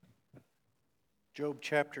Job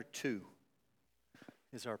chapter 2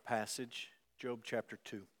 is our passage. Job chapter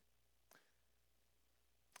 2.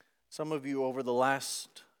 Some of you over the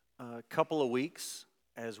last couple of weeks,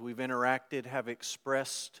 as we've interacted, have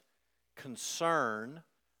expressed concern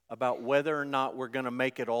about whether or not we're going to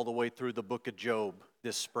make it all the way through the book of Job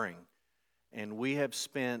this spring. And we have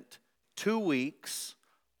spent 2 weeks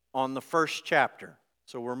on the first chapter.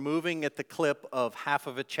 So we're moving at the clip of half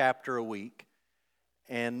of a chapter a week.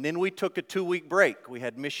 And then we took a 2-week break. We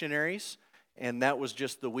had missionaries, and that was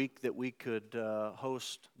just the week that we could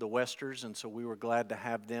host the Westers, and so we were glad to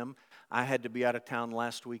have them. I had to be out of town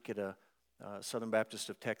last week at a Southern Baptist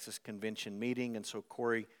of Texas convention meeting, and so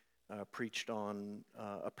Corey preached on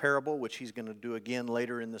a parable, which he's going to do again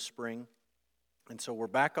later in the spring. And so we're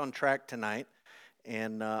back on track tonight,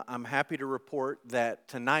 and I'm happy to report that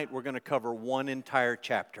tonight we're going to cover one entire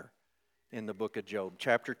chapter in the book of Job,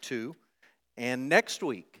 chapter 2. And next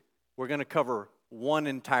week, we're going to cover one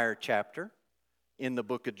entire chapter in the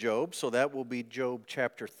book of Job. So that will be Job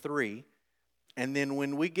chapter 3. And then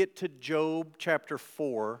when we get to Job chapter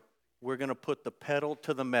 4, we're going to put the pedal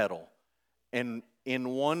to the metal. And in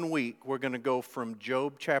 1 week, we're going to go from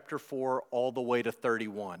Job chapter 4 all the way to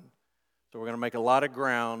 31. So we're going to make a lot of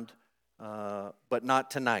ground, but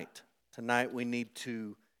not tonight. Tonight we need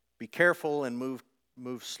to be careful and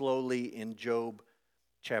move slowly in Job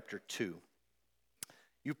chapter 2.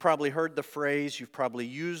 You've probably heard the phrase, you've probably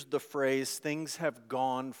used the phrase, things have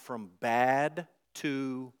gone from bad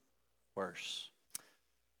to worse.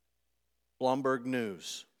 Bloomberg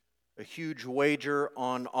News, a huge wager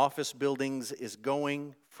on office buildings is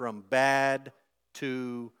going from bad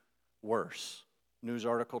to worse. News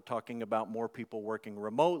article talking about more people working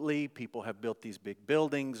remotely, people have built these big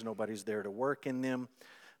buildings, nobody's there to work in them.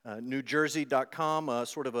 NewJersey.com,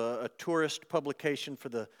 sort of a tourist publication for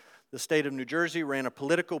the state of New Jersey, ran a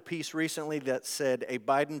political piece recently that said a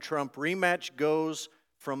Biden-Trump rematch goes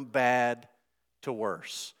from bad to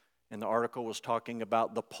worse. And the article was talking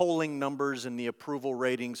about the polling numbers and the approval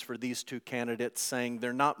ratings for these two candidates, saying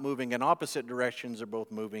they're not moving in opposite directions, they're both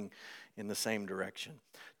moving in the same direction.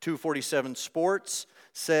 247 Sports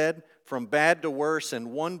said, from bad to worse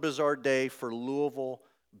in one bizarre day for Louisville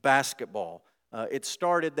basketball. It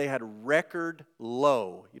started, they had record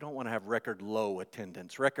low. You don't want to have record low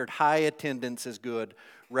attendance. Record high attendance is good.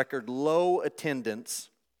 Record low attendance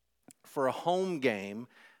for a home game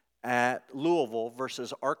at Louisville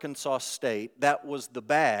versus Arkansas State. That was the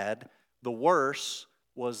bad. The worse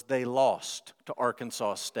was they lost to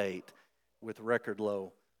Arkansas State with record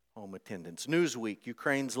low home attendance. Newsweek,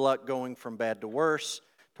 Ukraine's luck going from bad to worse.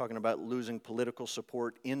 Talking about losing political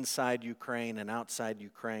support inside Ukraine and outside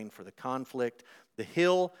Ukraine for the conflict. The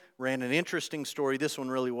Hill ran an interesting story. This one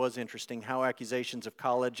really was interesting. How accusations of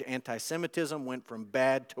college anti-Semitism went from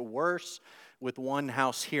bad to worse with one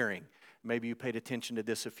House hearing. Maybe you paid attention to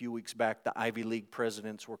this a few weeks back. The Ivy League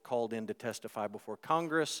presidents were called in to testify before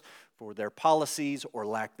Congress for their policies or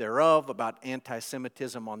lack thereof about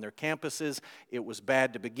anti-Semitism on their campuses. It was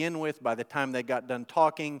bad to begin with. By the time they got done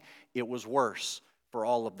talking, it was worse for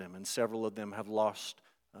all of them, and several of them have lost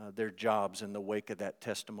their jobs in the wake of that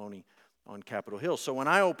testimony on Capitol Hill. So when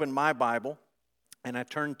I open my Bible and I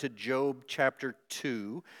turn to Job chapter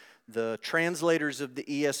 2, the translators of the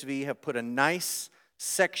ESV have put a nice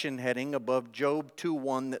section heading above Job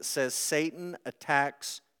 2:1 that says, Satan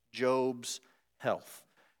attacks Job's health.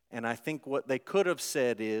 And I think what they could have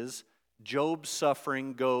said is, Job's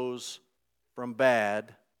suffering goes from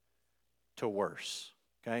bad to worse.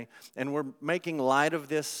 Okay? And we're making light of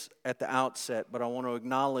this at the outset, but I want to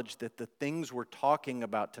acknowledge that the things we're talking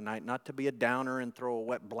about tonight, not to be a downer and throw a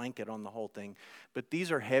wet blanket on the whole thing, but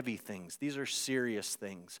these are heavy things. These are serious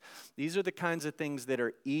things. These are the kinds of things that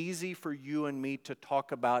are easy for you and me to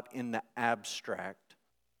talk about in the abstract,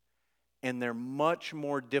 and they're much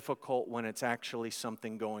more difficult when it's actually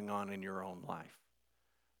something going on in your own life.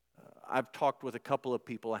 I've talked with a couple of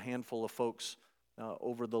people, a handful of folks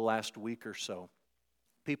over the last week or so.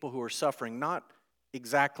 People who are suffering, not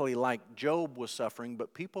exactly like Job was suffering,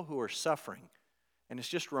 but people who are suffering. And it's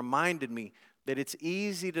just reminded me that it's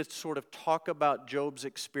easy to sort of talk about Job's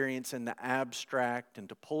experience in the abstract and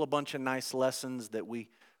to pull a bunch of nice lessons that we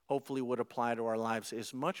hopefully would apply to our lives.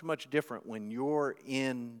 It's much, much different when you're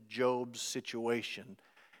in Job's situation.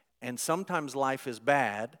 And sometimes life is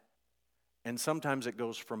bad, and sometimes it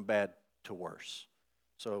goes from bad to worse.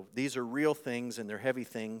 So these are real things, and they're heavy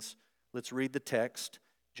things. Let's read the text.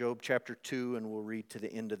 Job chapter 2, and we'll read to the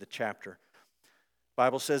end of the chapter. The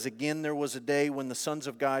Bible says, again, there was a day when the sons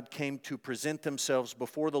of God came to present themselves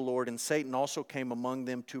before the Lord, and Satan also came among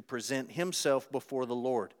them to present himself before the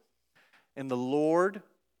Lord. And the Lord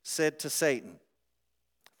said to Satan,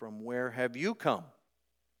 from where have you come?"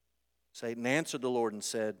 Satan answered the Lord and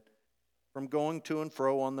said, "From going to and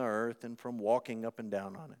fro on the earth and from walking up and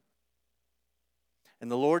down on it." And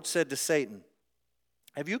the Lord said to Satan,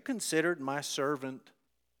 "Have you considered my servant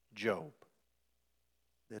Job,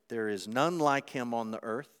 that there is none like him on the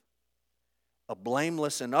earth, a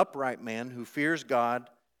blameless and upright man who fears God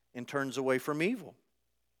and turns away from evil?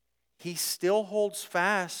 He still holds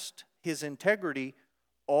fast his integrity,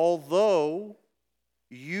 although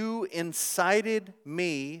you incited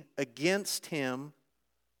me against him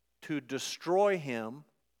to destroy him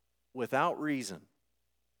without reason."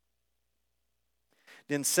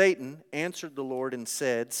 Then Satan answered the Lord and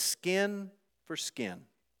said, "Skin for skin.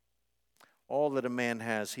 All that a man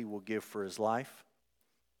has he will give for his life.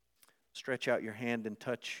 Stretch out your hand and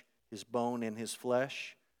touch his bone and his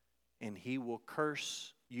flesh, and he will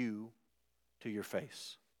curse you to your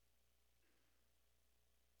face."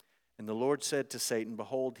 And the Lord said to Satan,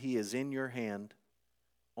 "Behold, he is in your hand,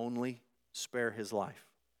 only spare his life."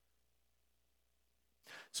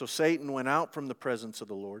 So Satan went out from the presence of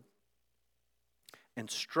the Lord and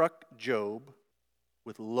struck Job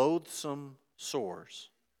with loathsome sores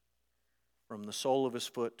from the sole of his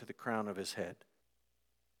foot to the crown of his head.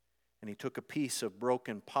 And he took a piece of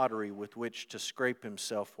broken pottery with which to scrape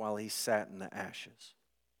himself while he sat in the ashes.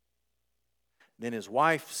 Then his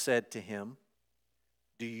wife said to him,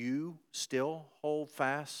 "Do you still hold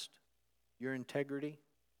fast your integrity?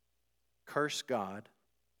 Curse God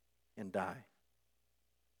and die."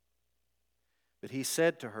 But he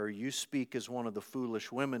said to her, "You speak as one of the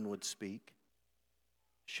foolish women would speak.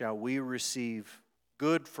 Shall we receive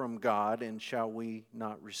good from God, and shall we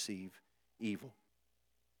not receive evil?"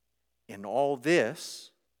 In all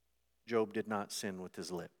this, Job did not sin with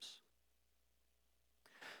his lips.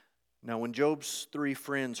 Now when Job's 3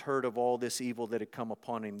 friends heard of all this evil that had come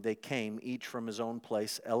upon him, they came, each from his own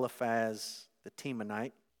place: Eliphaz the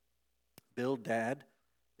Temanite, Bildad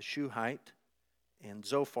the Shuhite, and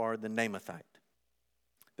Zophar the Naamathite.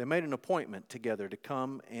 They made an appointment together to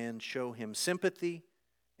come and show him sympathy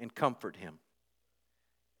and comfort him.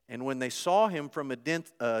 And when they saw him from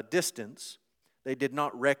a distance, they did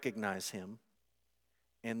not recognize him,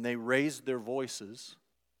 and they raised their voices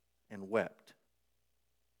and wept.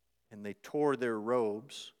 And they tore their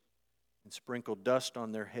robes and sprinkled dust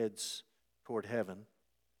on their heads toward heaven.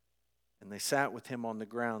 And they sat with him on the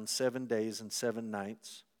ground 7 days and 7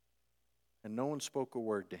 nights, and no one spoke a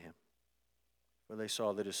word to him, for they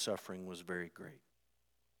saw that his suffering was very great.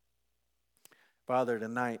 Father,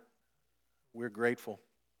 tonight we're grateful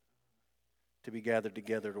to be gathered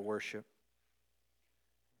together to worship.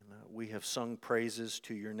 And we have sung praises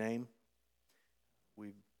to your name.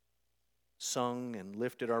 We've sung and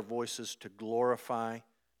lifted our voices to glorify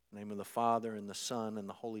the name of the Father and the Son and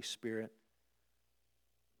the Holy Spirit.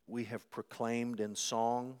 We have proclaimed in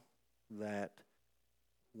song that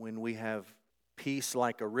when we have peace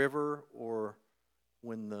like a river, or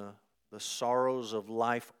when the sorrows of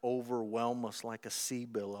life overwhelm us like a sea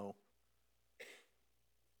billow,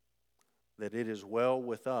 that it is well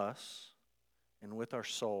with us and with our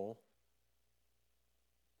soul,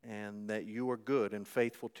 and that you are good and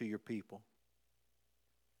faithful to your people.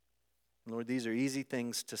 Lord, these are easy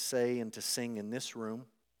things to say and to sing in this room.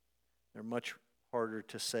 They're much harder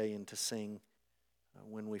to say and to sing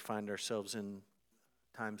when we find ourselves in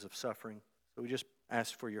times of suffering. So we just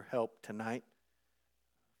ask for your help tonight.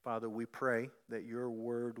 Father, we pray that your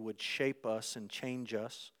word would shape us and change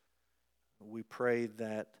us. We pray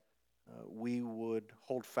that we would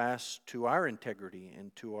hold fast to our integrity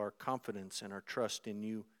and to our confidence and our trust in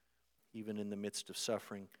you, even in the midst of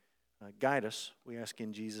suffering. Guide us, we ask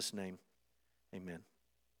in Jesus' name. Amen.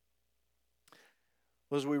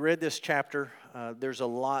 Well, as we read this chapter, there's a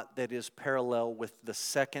lot that is parallel with the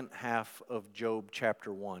second half of Job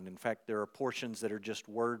chapter 1. In fact, there are portions that are just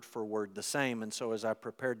word for word the same. And so as I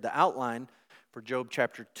prepared the outline for Job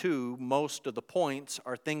chapter 2, most of the points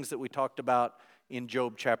are things that we talked about in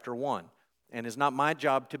Job chapter 1. And it's not my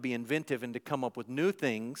job to be inventive and to come up with new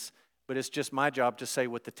things, but it's just my job to say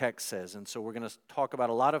what the text says. And so we're going to talk about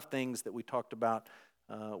a lot of things that we talked about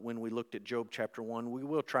when we looked at Job chapter 1. We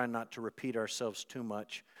will try not to repeat ourselves too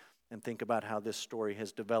much and think about how this story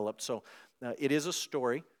has developed. So it is a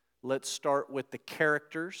story. Let's start with the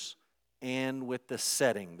characters and with the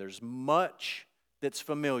setting. There's much that's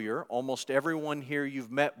familiar. Almost everyone here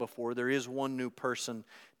you've met before. There is one new person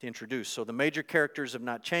to introduce. So the major characters have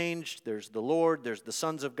not changed. There's the Lord, there's the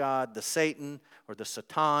sons of God, the Satan or the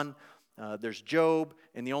Satan, there's Job,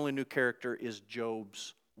 and the only new character is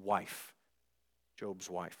Job's wife.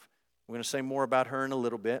 Job's wife. We're going to say more about her in a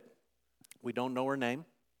little bit. We don't know her name.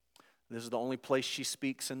 This is the only place she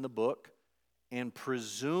speaks in the book. And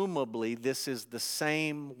presumably this is the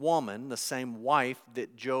same woman, the same wife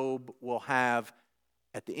that Job will have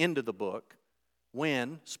at the end of the book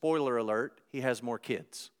when, spoiler alert, he has more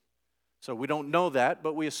kids. So we don't know that,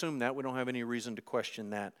 but we assume that. We don't have any reason to question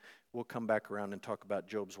that. We'll come back around and talk about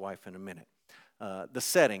Job's wife in a minute. The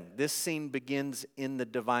setting. This scene begins in the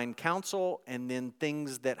divine council, and then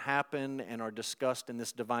things that happen and are discussed in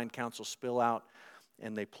this divine council spill out,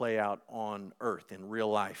 and they play out on earth in real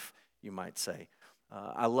life, you might say.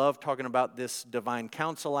 I love talking about this divine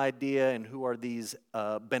council idea and who are these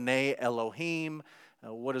B'nai Elohim.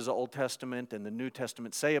 What does the Old Testament and the New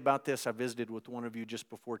Testament say about this? I visited with one of you just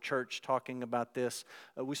before church talking about this.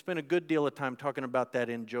 We spent a good deal of time talking about that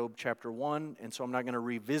in Job chapter 1, and so I'm not going to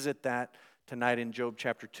revisit that tonight in Job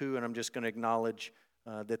chapter 2, and I'm just going to acknowledge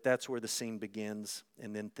that that's where the scene begins,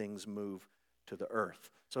 and then things move to the earth.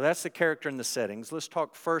 So that's the character and the settings. Let's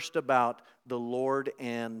talk first about the Lord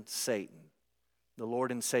and Satan. The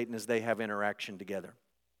Lord and Satan as they have interaction together.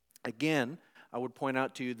 Again, I would point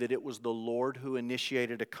out to you that it was the Lord who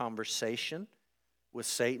initiated a conversation with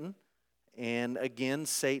Satan, and again,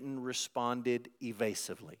 Satan responded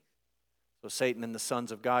evasively. So Satan and the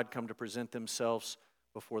sons of God come to present themselves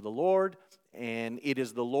before the Lord, and it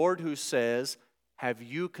is the Lord who says, "Have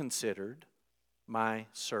you considered my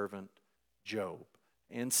servant Job?"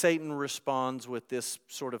 And Satan responds with this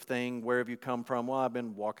sort of thing, "Where have you come from?" "Well, I've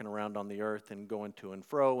been walking around on the earth and going to and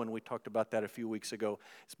fro," and we talked about that a few weeks ago.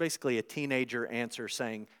 It's basically a teenager answer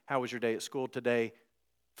saying, "How was your day at school today?"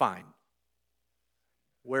 "Fine."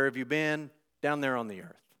 "Where have you been?" "Down there on the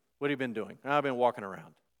earth." "What have you been doing?" "I've been walking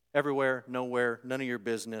around." Everywhere, nowhere, none of your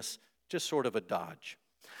business, just sort of a dodge.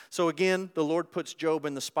 So again, the Lord puts Job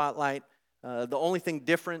in the spotlight. The only thing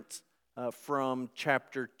different from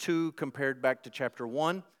chapter 2 compared back to chapter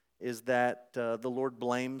 1 is that the Lord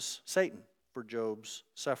blames Satan for Job's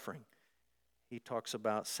suffering. He talks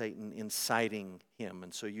about Satan inciting him.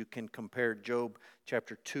 And so you can compare Job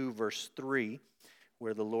chapter 2 verse 3,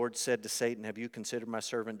 where the Lord said to Satan, "Have you considered my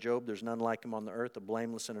servant Job? There's none like him on the earth, a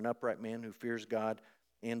blameless and an upright man who fears God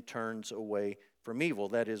and turns away from evil."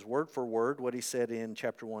 That is word for word what he said in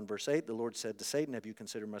chapter 1, verse 8. The Lord said to Satan, "Have you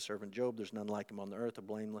considered my servant Job? There's none like him on the earth, a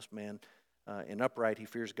blameless man and upright. He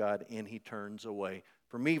fears God and he turns away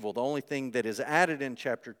from evil." The only thing that is added in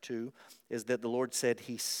chapter 2 is that the Lord said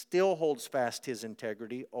he still holds fast his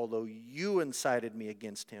integrity, although you incited me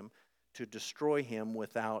against him to destroy him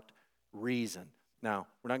without reason. Now,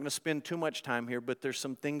 we're not going to spend too much time here, but there's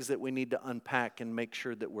some things that we need to unpack and make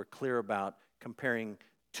sure that we're clear about comparing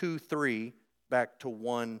 2:3 back to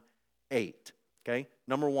 1:8. Okay?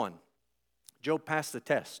 Number one, Job passed the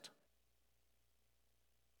test.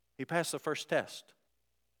 He passed the first test.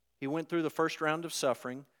 He went through the first round of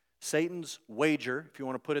suffering. Satan's wager, if you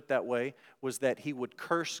want to put it that way, was that he would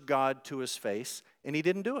curse God to his face, and he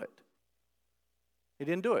didn't do it. He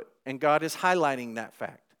didn't do it. And God is highlighting that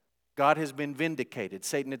fact. God has been vindicated.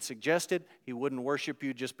 Satan had suggested he wouldn't worship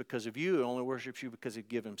you just because of you. He only worships you because you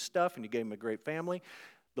give him stuff and you gave him a great family.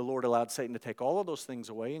 The Lord allowed Satan to take all of those things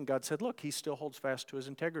away, and God said, "Look, he still holds fast to his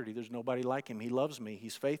integrity. There's nobody like him. He loves me.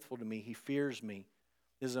 He's faithful to me. He fears me.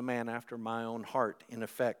 This is a man after my own heart," in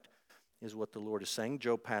effect, is what the Lord is saying.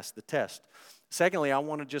 Job passed the test. Secondly, I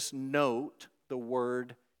want to just note the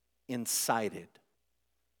word incited.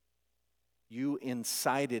 You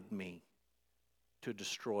incited me to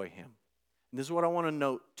destroy him. And this is what I want to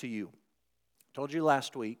note to you. I told you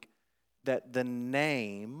last week that the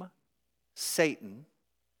name Satan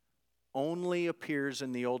only appears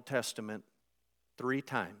in the Old Testament 3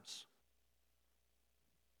 times.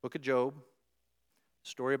 Book of Job,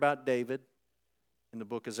 story about David, in the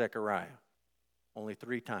book of Zechariah. Only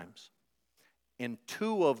 3 times. In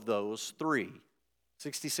 2 of those 3,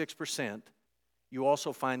 66%, you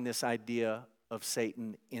also find this idea of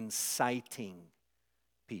Satan inciting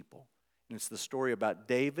people. And it's the story about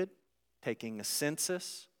David taking a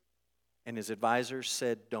census, and his advisors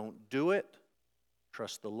said, "Don't do it.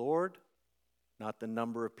 Trust the Lord, not the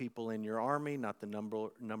number of people in your army, not the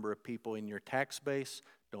number of people in your tax base.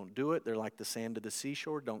 Don't do it. They're like the sand of the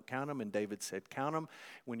seashore. Don't count them." And David said, "Count them."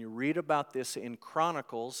 When you read about this in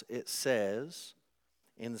Chronicles, it says,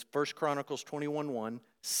 in 1 Chronicles 21:1,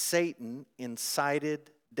 Satan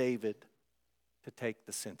incited David to take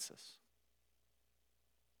the census.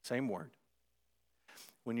 Same word.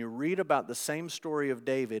 When you read about the same story of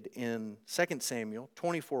David in 2 Samuel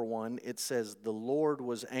 24:1, it says, "The Lord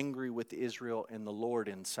was angry with Israel, and the Lord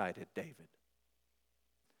incited David."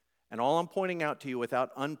 And all I'm pointing out to you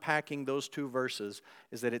without unpacking those 2 verses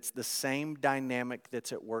is that it's the same dynamic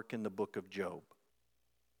that's at work in the book of Job.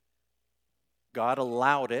 God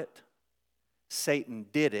allowed it Satan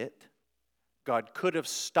did it. God could have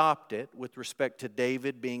stopped it with respect to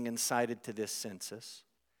David being incited to this census.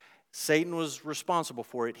 Satan was responsible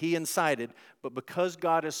for it. He incited, but because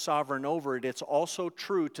God is sovereign over it, it's also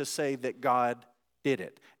true to say that God did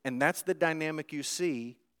it. And that's the dynamic you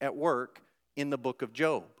see at work in the book of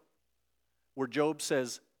Job, where Job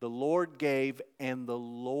says, the Lord gave and the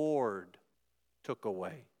Lord took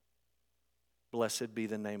away. Blessed be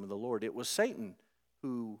the name of the Lord. It was Satan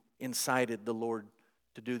who incited the Lord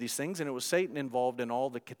to do these things, and it was Satan involved in all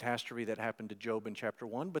the catastrophe that happened to Job in chapter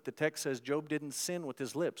 1. But the text says Job didn't sin with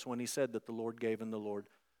his lips when he said that the Lord gave and the Lord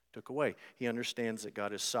took away. He understands that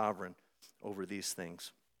God is sovereign over these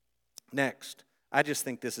things. Next, I just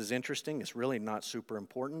think this is interesting. It's really not super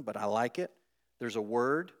important, but I like it. There's a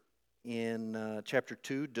word in chapter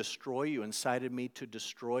 2, destroy. You incited me to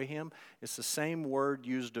destroy him. It's the same word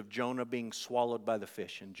used of Jonah being swallowed by the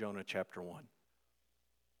fish in Jonah chapter 1.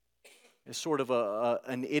 It's sort of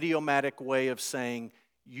an idiomatic way of saying,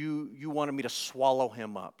 you wanted me to swallow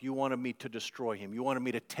him up. You wanted me to destroy him. You wanted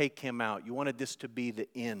me to take him out. You wanted this to be the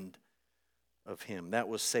end of him. That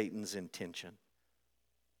was Satan's intention,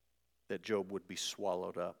 that Job would be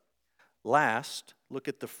swallowed up. Last, look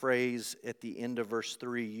at the phrase at the end of verse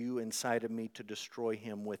 3, you incited me to destroy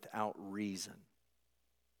him without reason.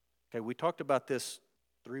 Okay, we talked about this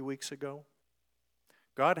 3 weeks ago.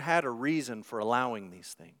 God had a reason for allowing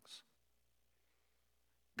these things.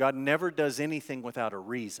 God never does anything without a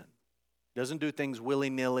reason. He doesn't do things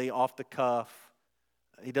willy-nilly, off the cuff.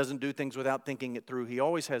 He doesn't do things without thinking it through. He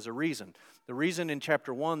always has a reason. The reason in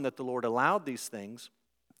chapter 1 that the Lord allowed these things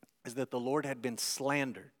is that the Lord had been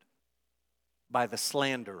slandered by the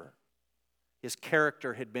slanderer. His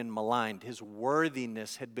character had been maligned. His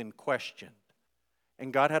worthiness had been questioned.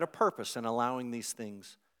 And God had a purpose in allowing these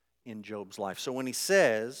things in Job's life. So when he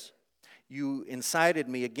says, you incited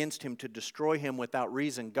me against him to destroy him without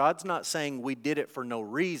reason, God's not saying we did it for no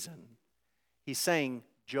reason. He's saying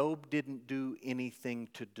Job didn't do anything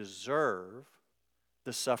to deserve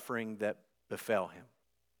the suffering that befell him.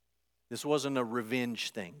 This wasn't a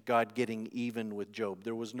revenge thing, God getting even with Job.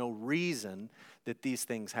 There was no reason that these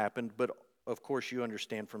things happened, but of course you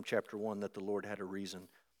understand from chapter 1 that the Lord had a reason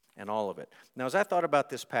and all of it. Now, as I thought about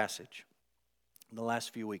this passage in the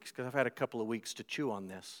last few weeks, because I've had a couple of weeks to chew on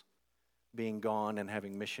this, being gone and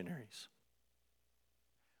having missionaries.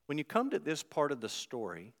 When you come to this part of the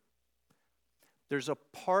story, there's a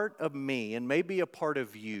part of me, and maybe a part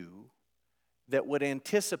of you, that would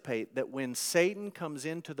anticipate that when Satan comes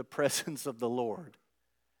into the presence of the Lord,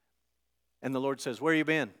 and the Lord says, where you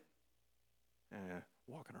been?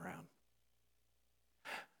 Walking around.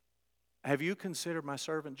 Have you considered my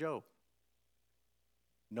servant Job?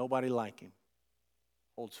 Nobody like him.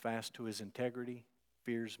 Holds fast to his integrity,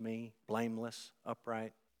 fears me, blameless,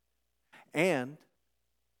 upright. And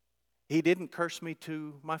he didn't curse me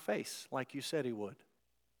to my face like you said he would.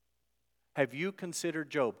 Have you considered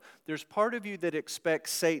Job? There's part of you that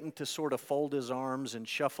expects Satan to sort of fold his arms and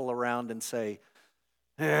shuffle around and say,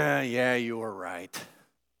 yeah, you were right.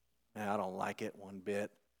 I don't like it one bit.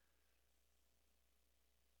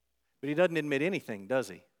 But he doesn't admit anything, does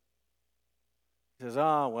he? He says,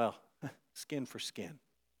 well, skin for skin.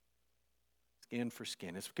 Skin for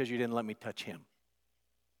skin. It's because you didn't let me touch him.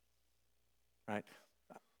 Right?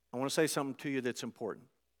 I want to say something to you that's important.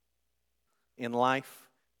 In life,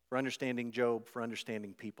 for understanding Job, for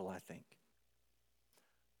understanding people, I think.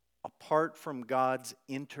 Apart from God's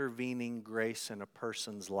intervening grace in a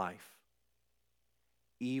person's life,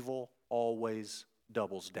 evil always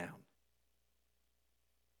doubles down.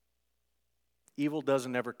 Evil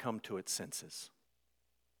doesn't ever come to its senses.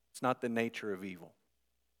 It's not the nature of evil.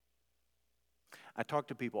 I talk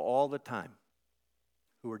to people all the time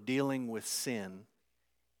who are dealing with sin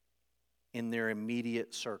in their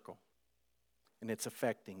immediate circle, and it's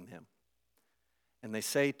affecting them. And they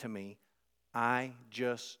say to me, I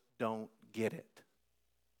just don't get it.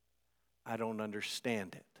 I don't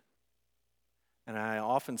understand it. And I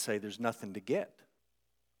often say there's nothing to get.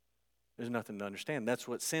 There's nothing to understand. That's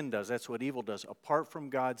what sin does. That's what evil does. Apart from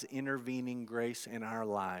God's intervening grace in our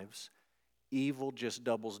lives, evil just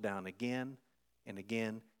doubles down again and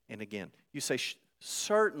again and again. You say,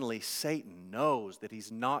 certainly Satan knows that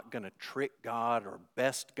he's not going to trick God or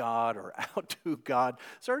best God or outdo God.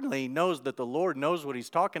 Certainly he knows that the Lord knows what he's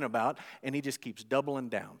talking about, and he just keeps doubling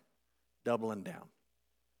down, doubling down,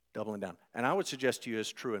 doubling down. And I would suggest to you it's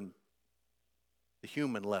true in the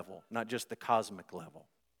human level, not just the cosmic level.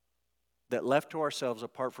 That left to ourselves,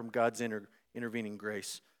 apart from God's intervening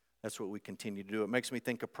grace, that's what we continue to do. It makes me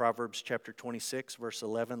think of Proverbs chapter 26, verse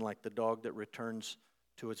 11, like the dog that returns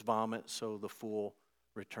to its vomit, so the fool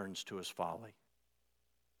returns to his folly.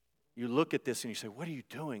 you look at this and you say, what are you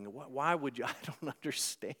doing? Why would you? I don't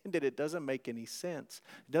understand it. It doesn't make any sense.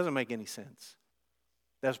 It doesn't make any sense.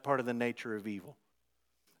 That's part of the nature of evil.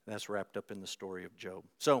 That's wrapped up in the story of Job.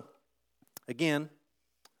 So, again,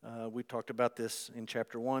 we talked about this in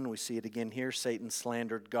chapter 1. We see it again here. Satan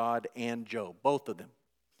slandered God and Job, both of them.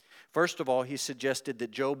 First of all, he suggested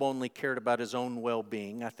that Job only cared about his own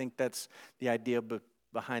well-being. I think that's the idea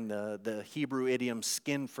behind the Hebrew idiom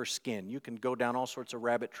skin for skin. You can go down all sorts of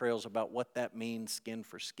rabbit trails about what that means, skin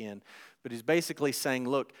for skin. But he's basically saying,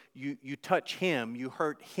 look, you touch him, you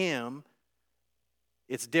hurt him,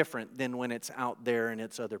 it's different than when it's out there and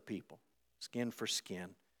it's other people. Skin for skin.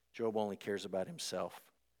 Job only cares about himself.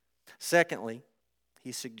 Secondly,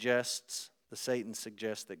 Satan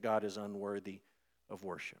suggests that God is unworthy of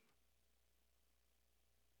worship.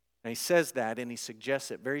 And he says that and he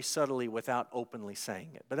suggests it very subtly without openly saying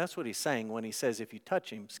it. But that's what he's saying when he says if you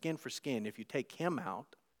touch him, skin for skin, if you take him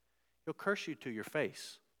out, he'll curse you to your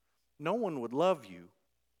face. No one would love you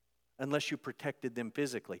unless you protected them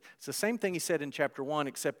physically. It's the same thing he said in chapter 1,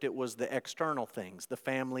 except it was the external things, the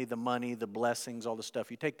family, the money, the blessings, all the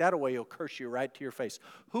stuff. You take that away, he'll curse you right to your face.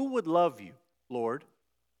 Who would love you, Lord,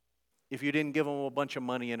 if you didn't give them a bunch of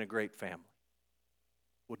money and a great family?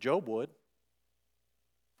 Well, Job would,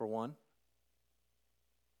 for one.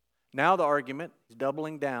 Now the argument is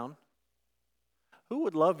doubling down. Who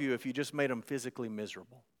would love you if you just made them physically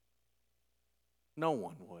miserable? No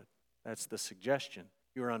one would. That's the suggestion.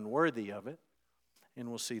 You're unworthy of it. And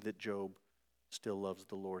we'll see that Job still loves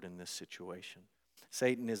the Lord in this situation.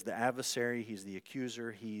 Satan is the adversary. He's the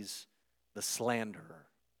accuser. He's the slanderer.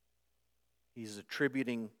 He's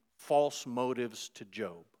attributing false motives to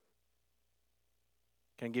Job.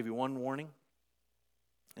 Can I give you one warning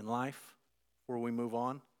in life before we move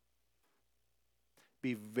on?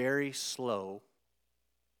 Be very slow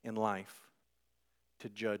in life to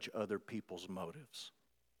judge other people's motives.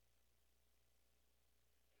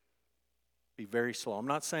 Be very slow. I'm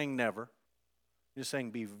not saying never. I'm just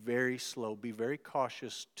saying be very slow. Be very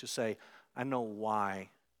cautious to say, I know why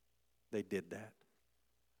they did that.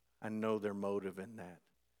 I know their motive in that.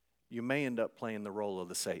 You may end up playing the role of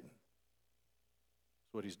the Satan.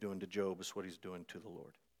 It's what he's doing to Job. It's what he's doing to the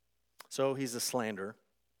Lord. So he's a slanderer.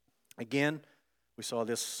 Again, we saw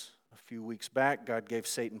this a few weeks back. God gave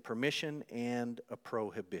Satan permission and a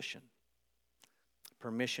prohibition.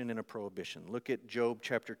 Permission and a prohibition. Look at Job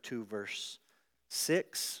chapter 2, verse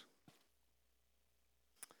 6.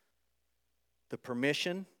 The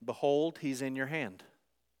permission, behold, he's in your hand.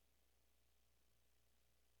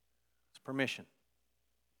 It's permission.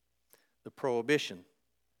 The prohibition,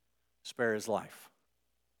 spare his life.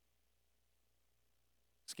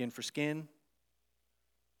 Skin for skin,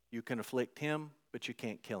 you can afflict him, but you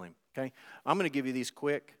can't kill him. Okay? I'm going to give you these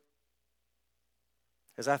quick.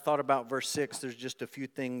 As I thought about verse 6, there's just a few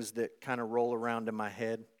things that kind of roll around in my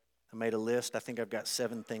head. I made a list. I think I've got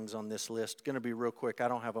 7 things on this list. It's going to be real quick. I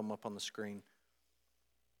don't have them up on the screen.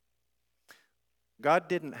 God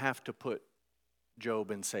didn't have to put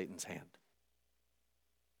Job in Satan's hand.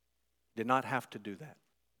 Did not have to do that.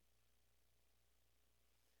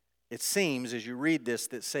 It seems, as you read this,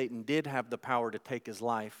 that Satan did have the power to take his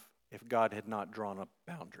life if God had not drawn a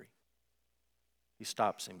boundary. He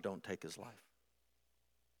stops him, don't take his life.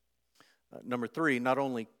 Number 3, not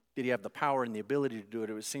only did he have the power and the ability to do it,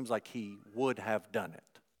 it seems like he would have done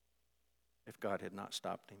it if God had not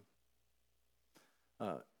stopped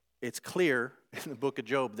him. It's clear in the book of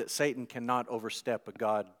Job that Satan cannot overstep a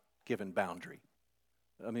God-given boundary.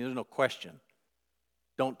 I mean, there's no question.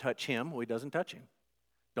 Don't touch him, well, he doesn't touch him.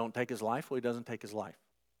 Don't take his life, well, he doesn't take his life.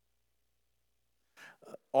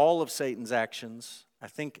 All of Satan's actions, I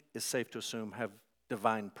think is safe to assume, have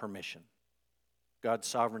divine permission. God's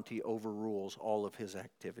sovereignty overrules all of his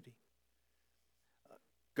activity.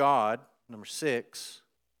 God, number 6,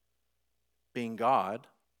 being God,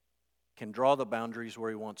 can draw the boundaries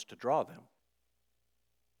where he wants to draw them.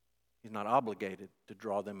 He's not obligated to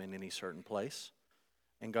draw them in any certain place.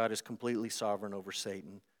 And God is completely sovereign over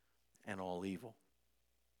Satan and all evil.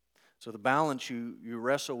 So the balance you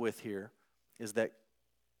wrestle with here is that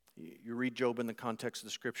you read Job in the context of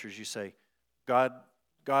the Scriptures, you say,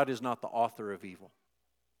 God is not the author of evil.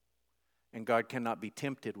 And God cannot be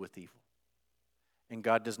tempted with evil. And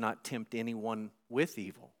God does not tempt anyone with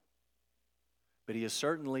evil. But he is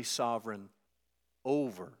certainly sovereign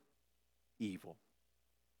over evil.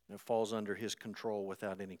 And it falls under his control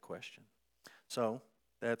without any question. So,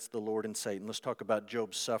 that's the Lord and Satan. Let's talk about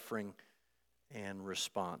Job's suffering and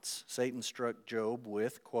response. Satan struck Job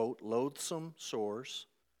with, quote, loathsome sores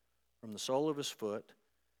from the sole of his foot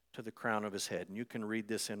to the crown of his head. And you can read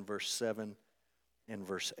this in verse 7 and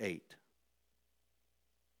verse 8.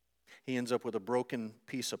 He ends up with a broken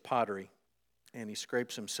piece of pottery, and he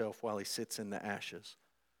scrapes himself while he sits in the ashes.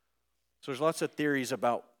 So there's lots of theories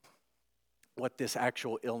about what this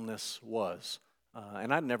actual illness was.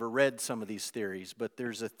 And I'd never read some of these theories, but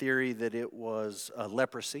there's a theory that it was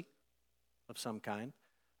leprosy of some kind.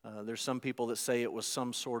 There's some people that say it was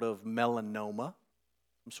some sort of melanoma,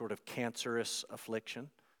 some sort of cancerous affliction.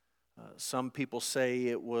 Some people say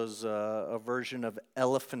it was a version of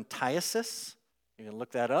elephantiasis. You can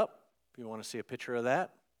look that up if you want to see a picture of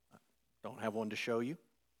that. I don't have one to show you.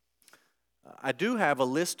 I do have a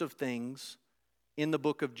list of things in the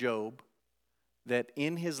book of Job that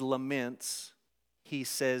in his laments he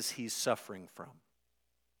says he's suffering from.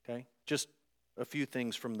 Okay? Just a few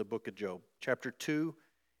things from the book of Job. Chapter 2,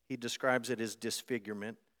 he describes it as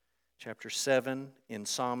disfigurement. Chapter 7,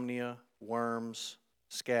 insomnia, worms,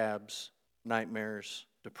 scabs, nightmares,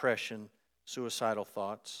 depression, suicidal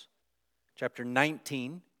thoughts. Chapter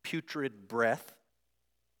 19, putrid breath.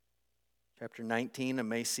 Chapter 19,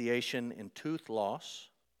 emaciation and tooth loss.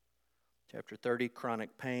 Chapter 30,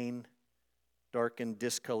 chronic pain, darkened,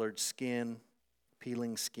 discolored skin,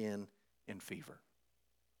 peeling skin, and fever.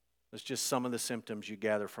 That's just some of the symptoms you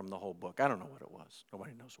gather from the whole book. I don't know what it was.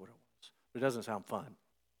 Nobody knows what it was. It doesn't sound fun.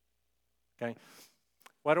 Okay?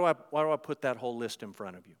 Why do I put that whole list in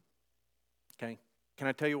front of you? Okay? Can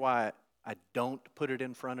I tell you why I don't put it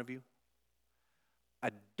in front of you? I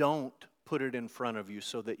don't put it in front of you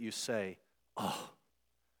so that you say, oh,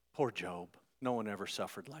 poor Job. No one ever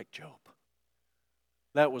suffered like Job.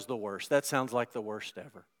 That was the worst. That sounds like the worst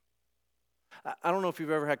ever. I don't know if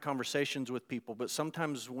you've ever had conversations with people, but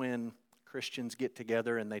sometimes when Christians get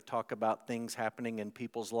together and they talk about things happening in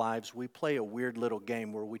people's lives, we play a weird little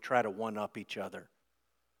game where we try to one-up each other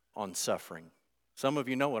on suffering. Some of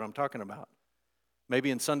you know what I'm talking about.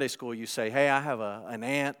 Maybe in Sunday school you say, hey, I have an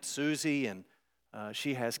aunt, Susie, and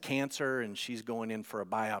she has cancer and she's going in for a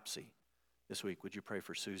biopsy this week. Would you pray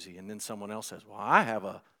for Susie? And then someone else says, well, I have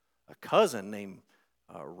a cousin named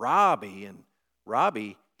Robbie, and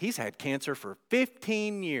Robbie, he's had cancer for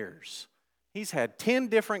 15 years. He's had 10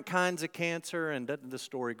 different kinds of cancer, and the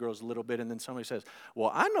story grows a little bit, and then somebody says,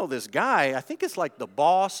 well, I know this guy. I think it's like the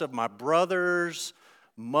boss of my brother's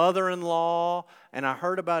mother-in-law, and I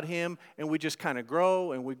heard about him, and we just kind of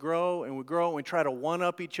grow, and we grow, and we grow, and we try to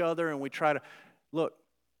one-up each other, and we try to, look,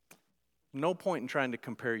 no point in trying to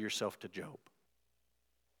compare yourself to Job.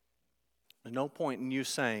 There's no point in you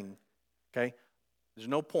saying, okay, there's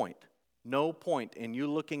no point in you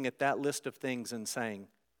looking at that list of things and saying,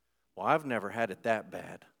 well, I've never had it that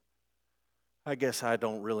bad. I guess I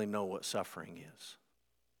don't really know what suffering is.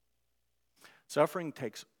 Suffering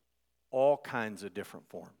takes all kinds of different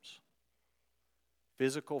forms.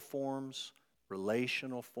 Physical forms,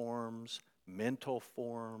 relational forms, mental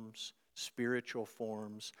forms, spiritual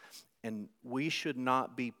forms. And we should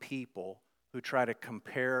not be people who try to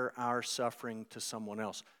compare our suffering to someone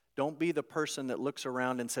else. Don't be the person that looks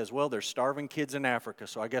around and says, well, there's starving kids in Africa,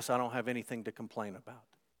 so I guess I don't have anything to complain about.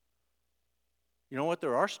 You know what?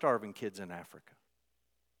 There are starving kids in Africa.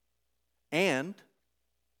 And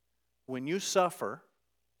when you suffer,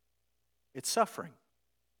 it's suffering.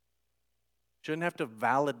 Shouldn't have to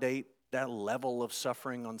validate that level of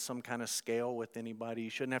suffering on some kind of scale with anybody. You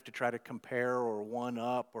shouldn't have to try to compare or one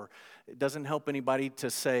up, or it doesn't help anybody to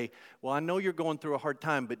say, well, I know you're going through a hard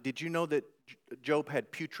time, but did you know that Job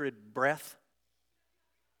had putrid breath?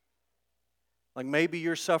 Like maybe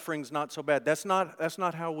your suffering's not so bad. That's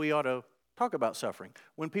not how we ought to talk about suffering.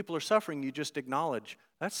 When people are suffering, you just acknowledge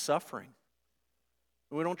that's suffering.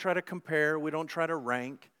 We don't try to compare. We don't try to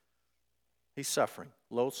rank. He's suffering.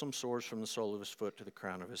 Loathsome sores from the sole of his foot to the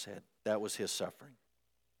crown of his head. That was his suffering.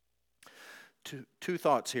 Two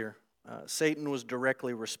thoughts here. Satan was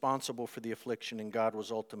directly responsible for the affliction, and God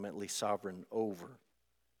was ultimately sovereign over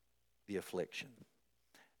the affliction.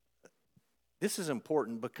 This is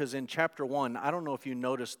important because in chapter 1, I don't know if you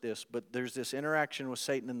noticed this, but there's this interaction with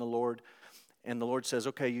Satan and the Lord. And the Lord says,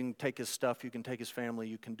 okay, you can take his stuff, you can take his family,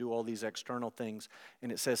 you can do all these external things.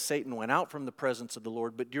 And it says Satan went out from the presence of the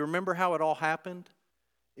Lord. But do you remember how it all happened?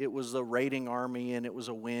 It was a raiding army, and it was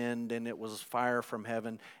a wind, and it was fire from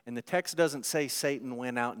heaven. And the text doesn't say Satan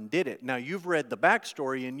went out and did it. Now, you've read the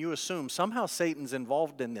backstory, and you assume somehow Satan's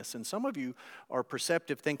involved in this. And some of you are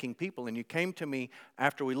perceptive thinking people, and you came to me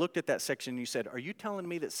after we looked at that section, and you said, are you telling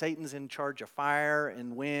me that Satan's in charge of fire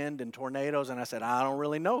and wind and tornadoes? And I said, I don't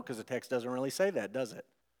really know, because the text doesn't really say that, does it?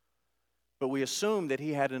 But we assume that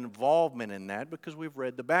he had an involvement in that because we've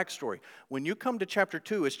read the backstory. When you come to chapter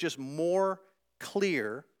 2, it's just more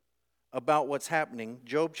clear about what's happening.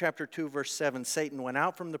 Job chapter 2, verse 7, Satan went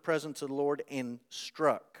out from the presence of the Lord and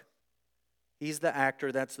struck. He's the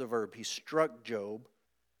actor, that's the verb. He struck Job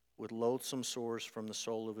with loathsome sores from the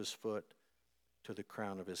sole of his foot to the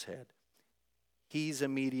crown of his head. He's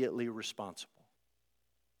immediately responsible.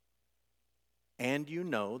 And you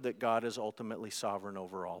know that God is ultimately sovereign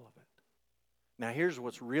over all of it. Now here's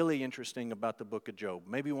what's really interesting about the book of Job.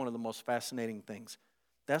 Maybe one of the most fascinating things.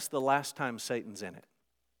 That's the last time Satan's in it.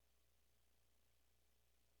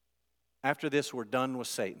 After this, we're done with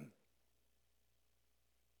Satan.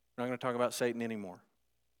 We're not going to talk about Satan anymore.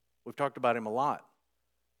 We've talked about him a lot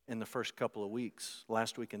in the first couple of weeks,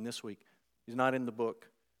 last week and this week. He's not in the book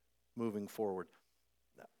moving forward.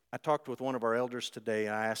 I talked with one of our elders today.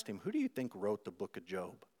 I asked him, who do you think wrote the book of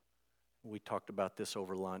Job? We talked about this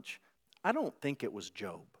over lunch. I don't think it was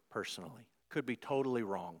Job, personally. Could be totally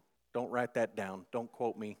wrong. Don't write that down. Don't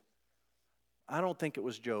quote me. I don't think it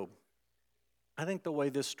was Job. I think the way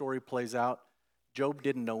this story plays out, Job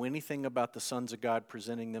didn't know anything about the sons of God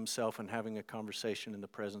presenting themselves and having a conversation in the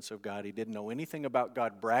presence of God. He didn't know anything about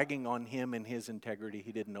God bragging on him and his integrity.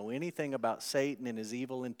 He didn't know anything about Satan and his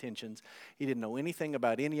evil intentions. He didn't know anything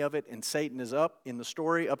about any of it. And Satan is up in the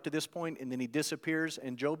story up to this point, and then he disappears,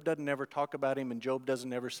 and Job doesn't ever talk about him, and Job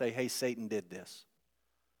doesn't ever say, hey, Satan did this.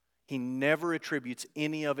 He never attributes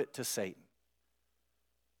any of it to Satan.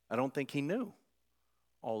 I don't think he knew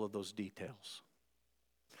all of those details.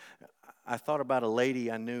 I thought about a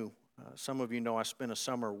lady I knew. Some of you know I spent a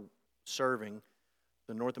summer serving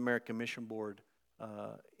the North American Mission Board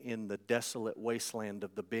in the desolate wasteland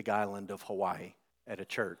of the big island of Hawaii at a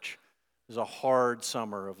church. It was a hard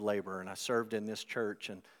summer of labor, and I served in this church.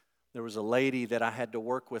 And there was a lady that I had to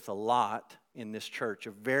work with a lot in this church,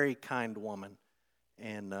 a very kind woman.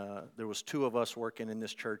 And there was two of us working in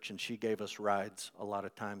this church, and she gave us rides a lot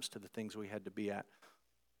of times to the things we had to be at.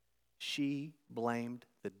 She blamed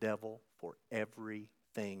the devil for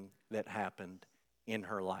everything that happened in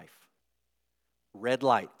her life. Red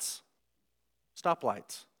lights,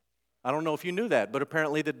 stoplights. I don't know if you knew that, but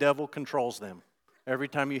apparently the devil controls them. Every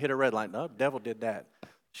time you hit a red light, no, the devil did that.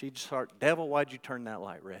 She'd start, devil, why'd you turn that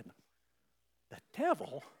light red? The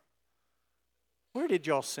devil? Where did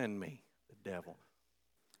y'all send me? The devil.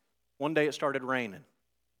 One day it started raining.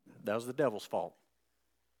 That was the devil's fault.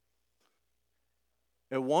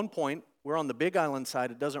 At one point, we're on the Big Island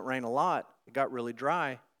side. It doesn't rain a lot. It got really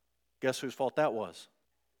dry. Guess whose fault that was?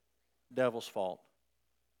 Devil's fault.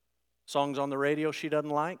 Songs on the radio she doesn't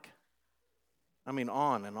like. I mean,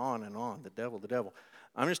 on and on and on. The devil, the devil.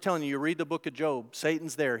 I'm just telling you, you read the book of Job,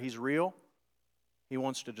 Satan's there. He's real. He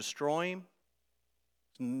wants to destroy him.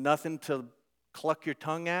 There's nothing to cluck your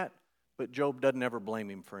tongue at, but Job doesn't ever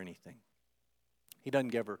blame him for anything. He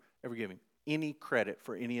doesn't ever give him any credit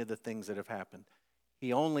for any of the things that have happened.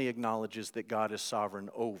 He only acknowledges that God is sovereign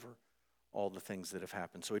over all the things that have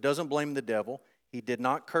happened. So he doesn't blame the devil. He did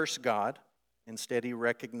not curse God. Instead, he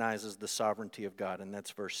recognizes the sovereignty of God, and that's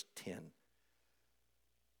verse 10.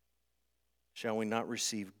 Shall we not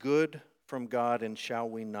receive good from God, and shall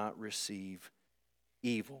we not receive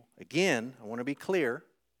evil? Again, I want to be clear.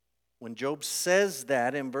 When Job says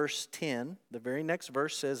that in verse 10, the very next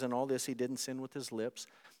verse says, in all this he didn't sin with his lips.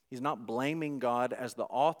 He's not blaming God as the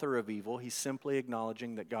author of evil. He's simply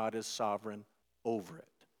acknowledging that God is sovereign over it.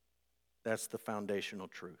 That's the foundational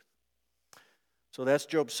truth. So that's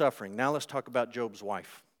Job's suffering. Now let's talk about Job's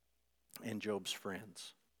wife and Job's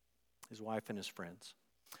friends. His wife and his friends.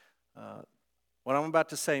 What I'm about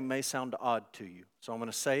to say may sound odd to you. So I'm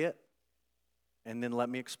going to say it, and then let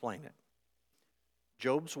me explain it.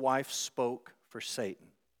 Job's wife spoke for Satan,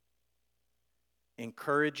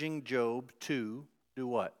 encouraging Job to do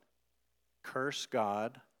what? Curse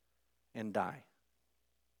God and die.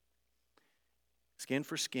 Skin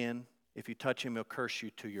for skin. If you touch him, he'll curse you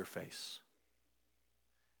to your face.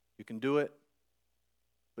 You can do it,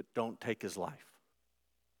 but don't take his life.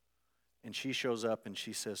 And she shows up and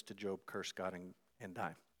she says to Job, curse God and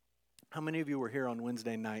die. How many of you were here on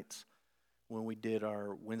Wednesday nights when we did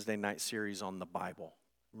our Wednesday night series on the Bible?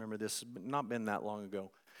 Remember, this has not been that long ago.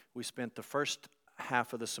 We spent the first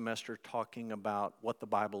half of the semester talking about what the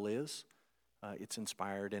Bible is. It's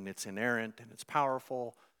inspired and it's inerrant and it's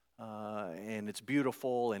powerful and it's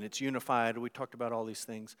beautiful and it's unified. We talked about all these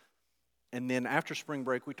things. And then after spring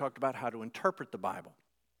break, we talked about how to interpret the Bible,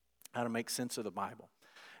 how to make sense of the Bible.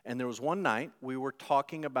 And there was one night we were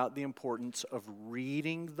talking about the importance of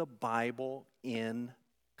reading the Bible in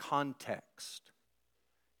context.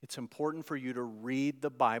 It's important for you to read the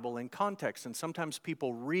Bible in context. And sometimes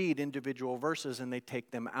people read individual verses and they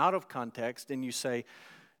take them out of context, and you say,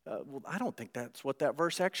 Well, I don't think that's what that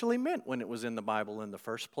verse actually meant when it was in the Bible in the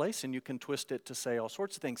first place, and you can twist it to say all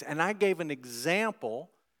sorts of things. And I gave an example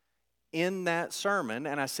in that sermon,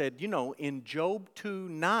 and I said, in Job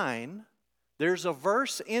 2:9, there's a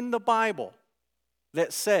verse in the Bible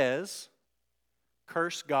that says,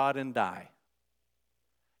 curse God and die.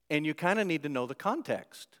 And you kind of need to know the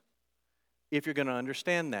context if you're going to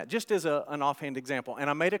understand that. Just as an offhand example. And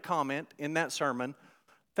I made a comment in that sermon,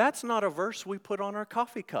 that's not a verse we put on our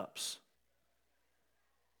coffee cups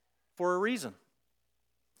for a reason.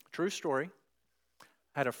 True story.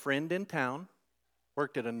 Had a friend in town,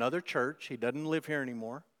 worked at another church. He doesn't live here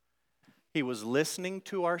anymore. He was listening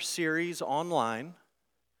to our series online.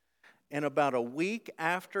 And about a week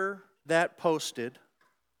after that posted,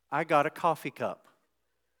 I got a coffee cup.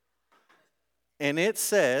 And it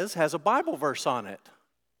says, has a Bible verse on it.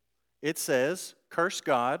 It says, curse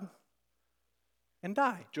God and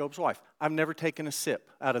die, Job's wife. I've never taken a sip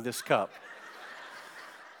out of this cup.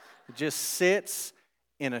 It just sits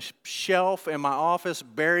in a shelf in my office,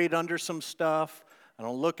 buried under some stuff. I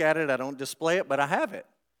don't look at it, I don't display it, but I have it.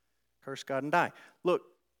 Curse God and die. Look,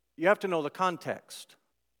 you have to know the context.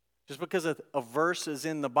 Just because a verse is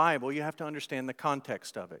in the Bible, you have to understand the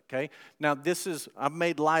context of it, okay? Now, I've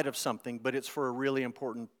made light of something, but it's for a really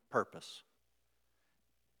important purpose.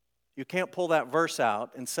 You can't pull that verse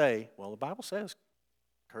out and say, well, the Bible says,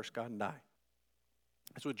 curse God and die.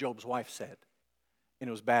 That's what Job's wife said, and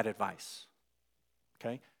it was bad advice,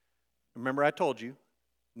 okay? Remember I told you,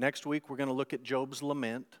 next week we're going to look at Job's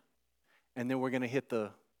lament, and then we're going to hit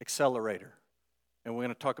the accelerator, and we're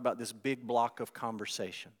going to talk about this big block of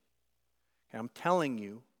conversation. Okay, I'm telling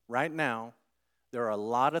you right now, there are a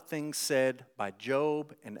lot of things said by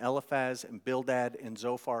Job and Eliphaz and Bildad and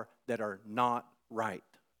Zophar that are not right.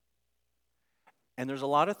 And there's a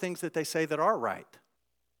lot of things that they say that are right.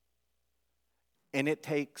 And it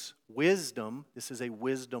takes wisdom. This is a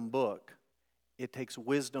wisdom book. It takes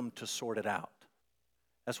wisdom to sort it out.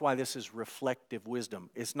 That's why this is reflective wisdom.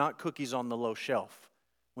 It's not cookies on the low shelf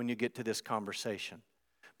when you get to this conversation.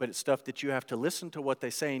 But it's stuff that you have to listen to what they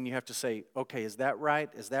say, and you have to say, okay, is that right?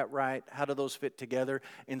 Is that right? How do those fit together?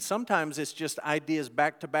 And sometimes it's just ideas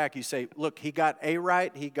back to back. You say, look, he got A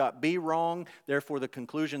right, he got B wrong, therefore the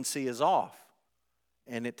conclusion C is off.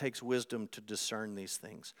 And it takes wisdom to discern these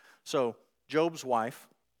things. So, Job's wife,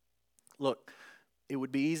 look, it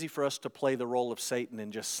would be easy for us to play the role of Satan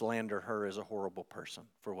and just slander her as a horrible person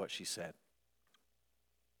for what she said.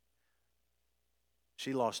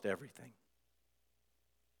 She lost everything.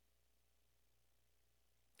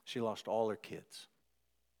 She lost all her kids.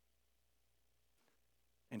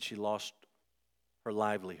 And she lost her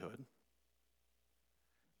livelihood.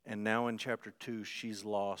 And now in chapter 2, she's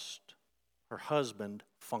lost her husband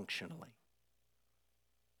functionally.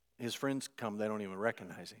 His friends come, they don't even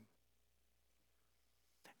recognize him.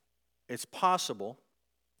 It's possible,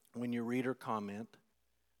 when you read her comment,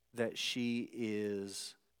 that she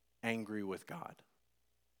is angry with God.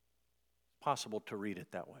 It's possible to read it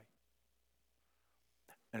that way.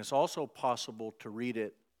 And it's also possible to read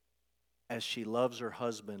it as she loves her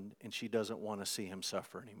husband and she doesn't want to see him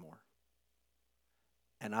suffer anymore.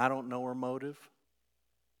 And I don't know her motive,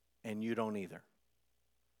 and you don't either.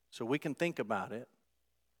 So we can think about it,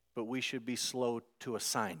 but we should be slow to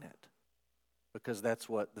assign it, because that's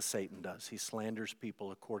what the Satan does. He slanders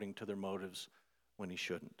people according to their motives when he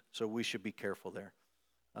shouldn't. So we should be careful there.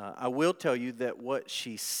 I will tell you that what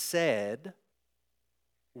she said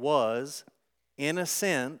was, in a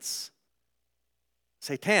sense,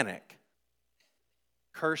 satanic.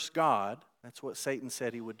 Curse God. That's what Satan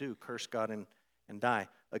said he would do. Curse God and die.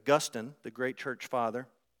 Augustine, the great church father,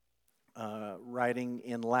 writing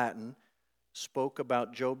in Latin, spoke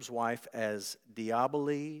about Job's wife as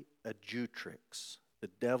diaboli adjutrix, the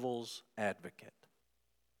devil's advocate.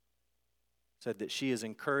 Said that she is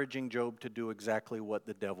encouraging Job to do exactly what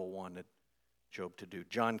the devil wanted Job to do.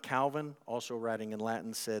 John Calvin, also writing in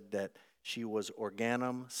Latin, said that she was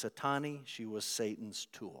organum satani, she was Satan's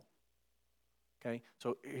tool. Okay,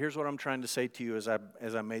 so here's what I'm trying to say to you as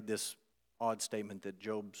I made this odd statement that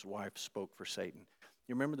Job's wife spoke for Satan.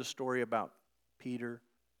 You remember the story about Peter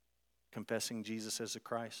confessing Jesus as the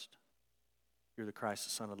Christ? You're the Christ,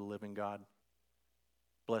 the Son of the living God.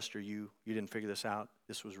 Blessed are you. You didn't figure this out.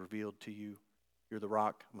 This was revealed to you. You're the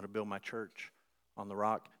rock. I'm going to build my church on the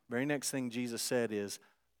rock. Very next thing Jesus said is,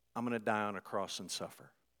 I'm going to die on a cross and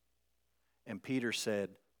suffer. And Peter said,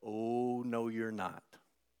 oh, no, you're not.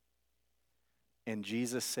 And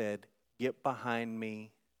Jesus said, get behind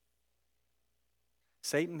me.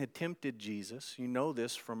 Satan had tempted Jesus, you know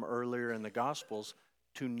this from earlier in the Gospels,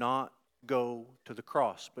 to not go to the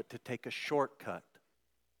cross, but to take a shortcut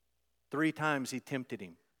 3 times he tempted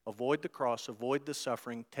him. Avoid the cross, avoid the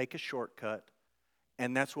suffering, take a shortcut.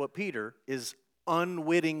 And that's what Peter is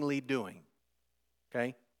unwittingly doing.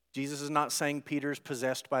 Okay? Jesus is not saying Peter's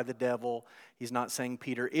possessed by the devil. He's not saying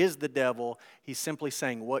Peter is the devil. He's simply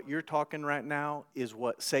saying what you're talking right now is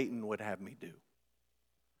what Satan would have me do.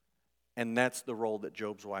 And that's the role that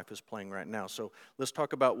Job's wife is playing right now. So let's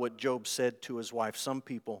talk about what Job said to his wife. Some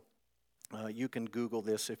people, you can Google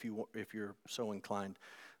this if you're so inclined.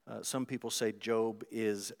 Some people say Job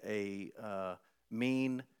is a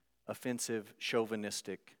mean, offensive,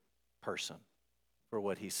 chauvinistic person for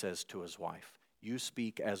what he says to his wife. You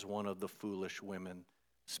speak as one of the foolish women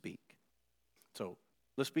speak. So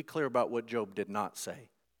let's be clear about what Job did not say.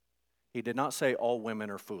 He did not say all women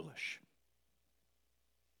are foolish.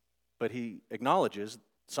 But he acknowledges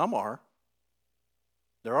some are.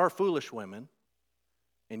 There are foolish women,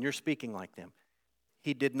 and you're speaking like them.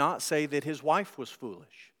 He did not say that his wife was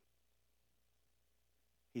foolish.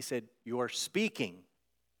 He said, you are speaking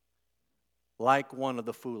like one of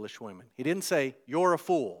the foolish women. He didn't say, you're a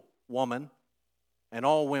fool, woman, and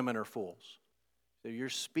all women are fools. So you're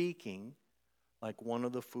speaking like one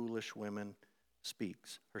of the foolish women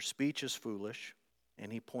speaks. Her speech is foolish,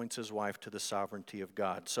 and he points his wife to the sovereignty of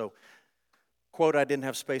God. So, quote I didn't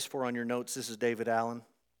have space for on your notes, this is David Allen.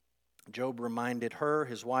 Job reminded her,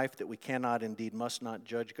 his wife, that we cannot, indeed must not,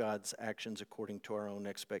 judge God's actions according to our own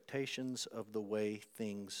expectations of the way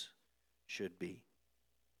things should be.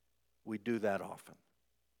 We do that often.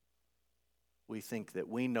 We think that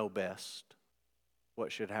we know best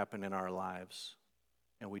what should happen in our lives,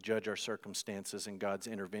 and we judge our circumstances and God's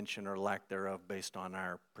intervention or lack thereof based on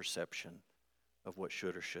our perception of what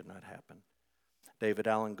should or should not happen. David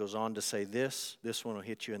Allen goes on to say this one will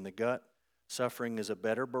hit you in the gut. Suffering is a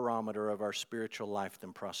better barometer of our spiritual life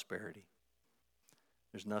than prosperity.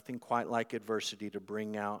 There's nothing quite like adversity to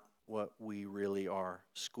bring out what we really are.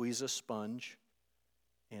 Squeeze a sponge,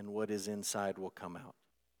 and what is inside will come out.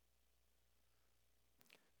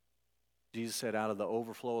 Jesus said, out of the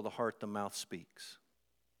overflow of the heart, the mouth speaks.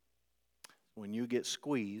 When you get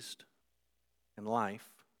squeezed in life,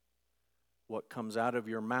 what comes out of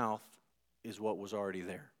your mouth is what was already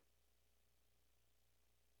there.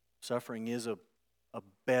 Suffering is a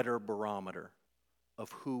better barometer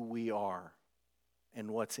of who we are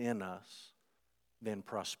and what's in us than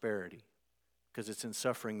prosperity. Because it's in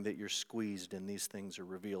suffering that you're squeezed and these things are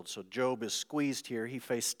revealed. So Job is squeezed here. He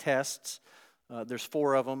faced tests. There's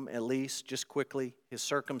 4 of them at least, just quickly. His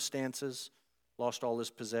circumstances, lost all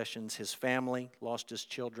his possessions. His family, lost his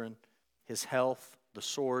children. His health, the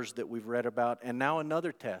sores that we've read about. And now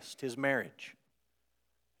another test, his marriage,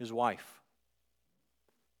 his wife.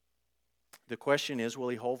 The question is, will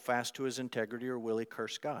he hold fast to his integrity or will he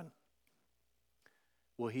curse God?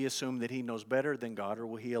 Will he assume that he knows better than God, or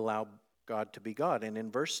will he allow God to be God? And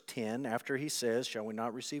in verse 10, after he says, shall we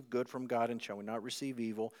not receive good from God and shall we not receive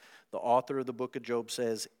evil? The author of the book of Job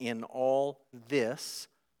says, in all this,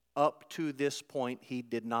 up to this point, he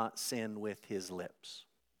did not sin with his lips.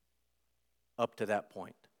 Up to that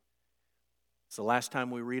point. It's the last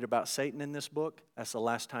time we read about Satan in this book. That's the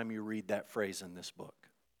last time you read that phrase in this book.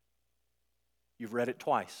 You've read it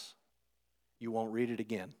twice. You won't read it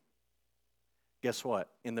again. Guess what?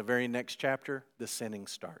 In the very next chapter, the sinning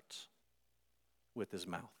starts with his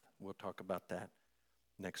mouth. We'll talk about that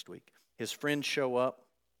next week. His friends show up.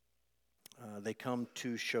 They come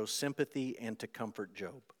to show sympathy and to comfort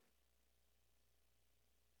Job.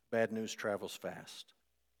 Bad news travels fast.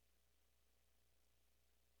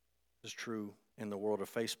 It's true in the world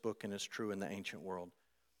of Facebook and it's true in the ancient world.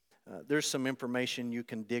 There's some information you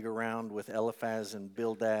can dig around with Eliphaz and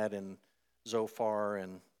Bildad and Zophar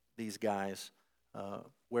and these guys,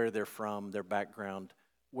 where they're from, their background.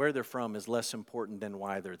 Where they're from is less important than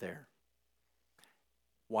why they're there.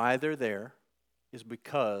 Why they're there is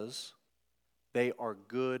because they are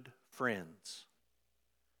good friends.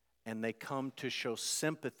 And they come to show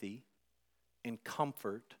sympathy and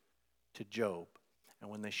comfort to Job. And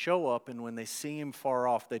when they show up and when they see him far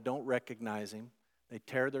off, they don't recognize him. They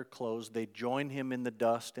tear their clothes. They join him in the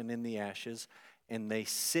dust and in the ashes. And they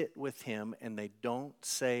sit with him and they don't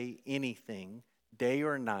say anything day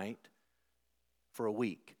or night for a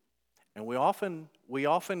week. And we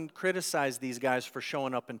often criticize these guys for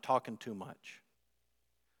showing up and talking too much.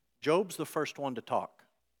 Job's the first one to talk.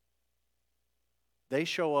 They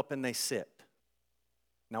show up and they sit.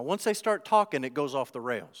 Now, once they start talking, it goes off the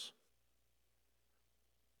rails.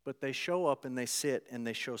 But they show up and they sit and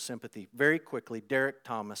they show sympathy. Very quickly, Derek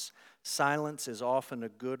Thomas, silence is often a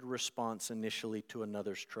good response initially to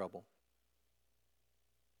another's trouble.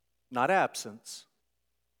 Not absence,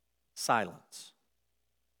 silence.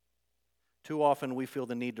 Too often we feel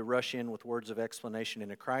the need to rush in with words of explanation in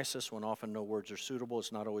a crisis when often no words are suitable.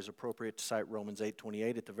 It's not always appropriate to cite Romans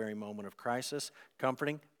 8:28 at the very moment of crisis.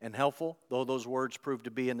 Comforting and helpful, though those words proved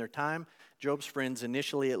to be in their time, Job's friends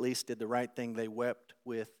initially at least did the right thing. They wept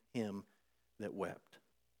with him that wept.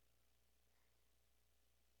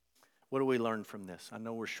 What do we learn from this? I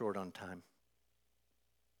know we're short on time.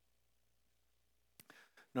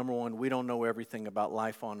 Number one, we don't know everything about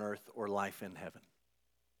life on earth or life in heaven.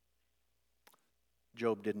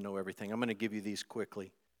 Job didn't know everything. I'm going to give you these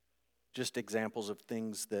quickly. Just examples of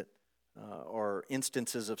things that are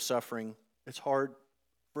instances of suffering. It's hard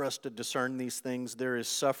for us to discern these things. There is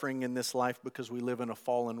suffering in this life because we live in a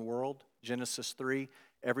fallen world. Genesis 3,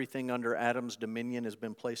 everything under Adam's dominion has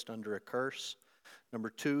been placed under a curse. Number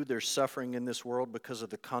two, there's suffering in this world because of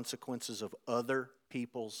the consequences of other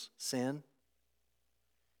people's sin.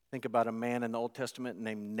 Think about a man in the Old Testament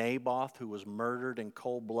named Naboth who was murdered in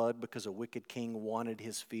cold blood because a wicked king wanted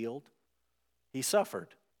his field. He suffered.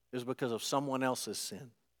 It was because of someone else's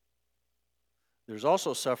sin. There's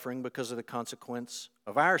also suffering because of the consequence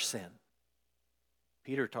of our sin.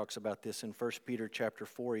 Peter talks about this in 1 Peter chapter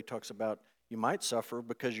 4. He talks about you might suffer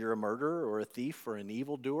because you're a murderer or a thief or an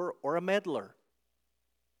evildoer or a meddler.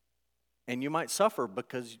 And you might suffer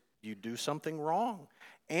because you do something wrong.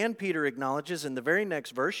 And Peter acknowledges in the very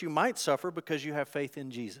next verse, you might suffer because you have faith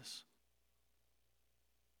in Jesus.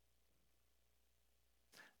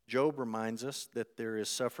 Job reminds us that there is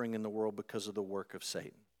suffering in the world because of the work of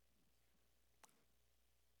Satan.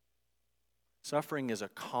 Suffering is a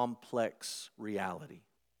complex reality.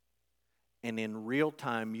 And in real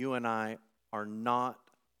time, you and I are not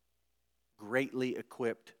greatly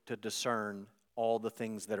equipped to discern all the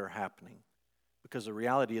things that are happening. Because the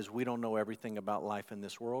reality is we don't know everything about life in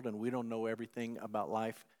this world, and we don't know everything about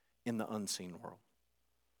life in the unseen world.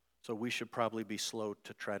 So we should probably be slow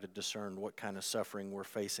to try to discern what kind of suffering we're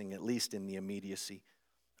facing, at least in the immediacy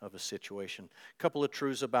of a situation. A couple of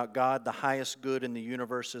truths about God. The highest good in the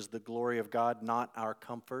universe is the glory of God, not our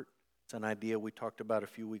comfort. It's an idea we talked about a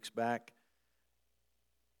few weeks back.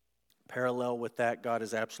 Parallel with that, God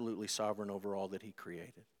is absolutely sovereign over all that He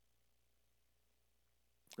created.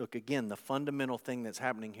 Look, again, the fundamental thing that's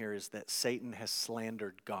happening here is that Satan has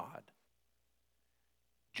slandered God.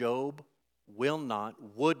 Job will not,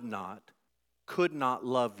 would not, could not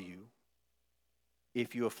love you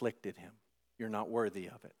if you afflicted him. You're not worthy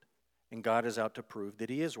of it. And God is out to prove that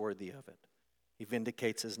He is worthy of it. He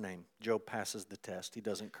vindicates His name. Job passes the test. He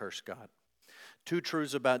doesn't curse God. Two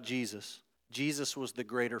truths about Jesus. Jesus was the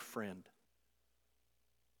greater friend.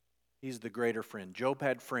 He's the greater friend. Job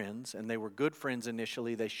had friends, and they were good friends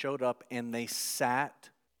initially. They showed up, and they sat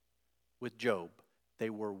with Job. They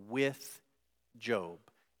were with Job.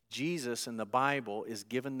 Jesus in the Bible is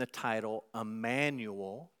given the title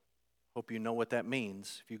Emmanuel. Hope you know what that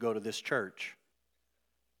means if you go to this church.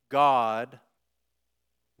 God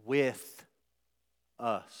with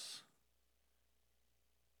us.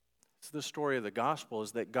 It's the story of the gospel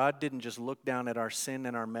is that God didn't just look down at our sin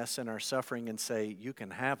and our mess and our suffering and say, you can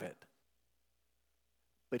have it.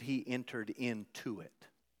 But He entered into it.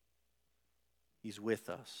 He's with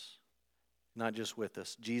us. Not just with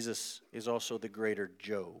us. Jesus is also the greater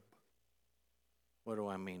Job. What do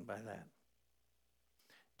I mean by that?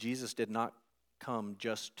 Jesus did not come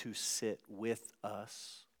just to sit with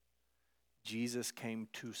us. Jesus came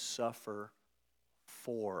to suffer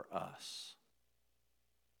for us.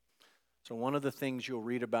 So one of the things you'll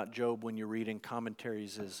read about Job when you read in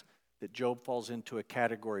commentaries is that Job falls into a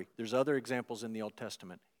category. There's other examples in the Old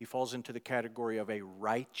Testament. He falls into the category of a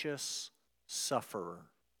righteous sufferer.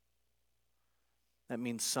 That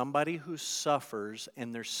means somebody who suffers,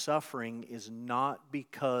 and their suffering is not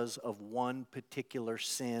because of one particular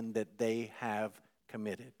sin that they have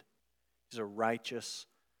committed. He's a righteous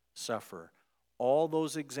sufferer. All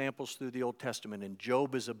those examples through the Old Testament, and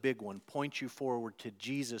Job is a big one, point you forward to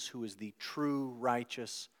Jesus, who is the true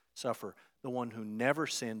righteous sufferer. The one who never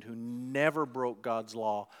sinned, who never broke God's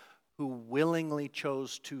law, who willingly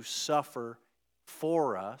chose to suffer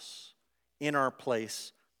for us in our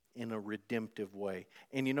place in a redemptive way.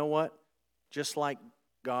 And you know what? Just like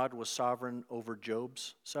God was sovereign over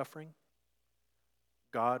Job's suffering,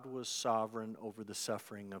 God was sovereign over the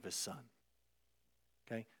suffering of His Son.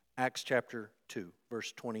 Okay? Acts chapter 2,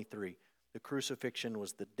 verse 23. The crucifixion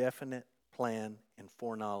was the definite plan and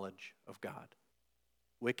foreknowledge of God.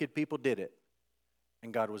 Wicked people did it,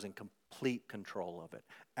 and God was in complete control of it.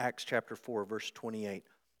 Acts chapter 4, verse 28.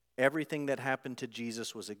 Everything that happened to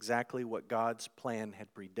Jesus was exactly what God's plan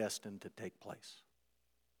had predestined to take place.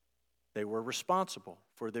 They were responsible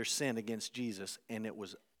for their sin against Jesus, and it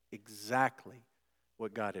was exactly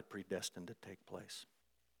what God had predestined to take place.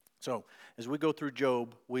 So, as we go through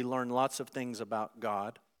Job, we learn lots of things about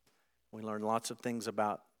God. We learn lots of things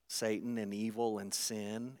about Satan and evil and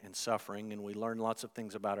sin and suffering, and we learn lots of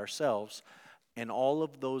things about ourselves. And all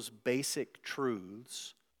of those basic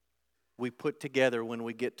truths we put together when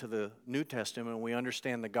we get to the New Testament and we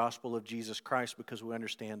understand the gospel of Jesus Christ, because we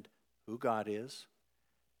understand who God is.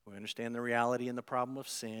 We understand the reality and the problem of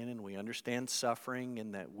sin, and we understand suffering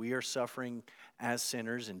and that we are suffering as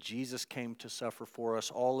sinners, and Jesus came to suffer for us.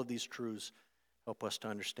 All of these truths help us to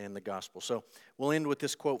understand the gospel. So we'll end with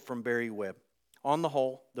this quote from Barry Webb. On the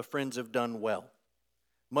whole, the friends have done well,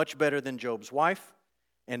 much better than Job's wife,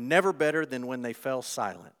 and never better than when they fell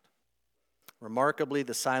silent. Remarkably,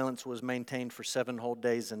 the silence was maintained for 7 whole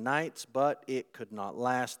days and nights, but it could not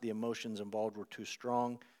last. The emotions involved were too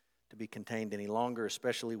strong to be contained any longer,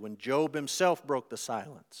 especially when Job himself broke the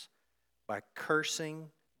silence by cursing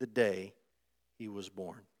the day he was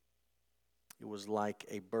born. It was like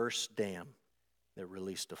a burst dam that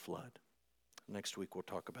released a flood. Next week we'll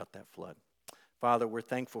talk about that flood. Father, we're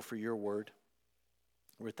thankful for your word.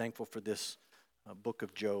 We're thankful for this book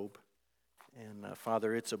of Job. And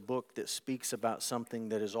Father, it's a book that speaks about something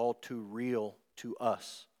that is all too real to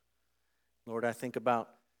us. Lord, I think about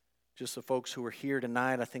just the folks who are here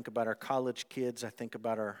tonight. I think about our college kids. I think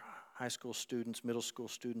about our high school students, middle school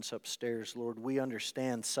students upstairs. Lord, we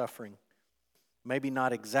understand suffering. Maybe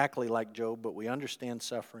not exactly like Job, but we understand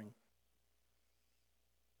suffering.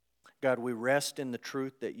 God, we rest in the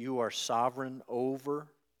truth that you are sovereign over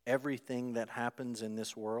everything that happens in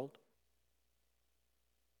this world.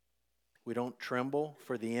 We don't tremble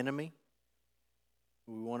for the enemy.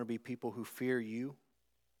 We want to be people who fear you.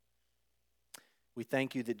 We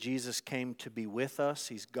thank you that Jesus came to be with us.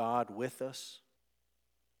 He's God with us.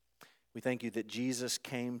 We thank you that Jesus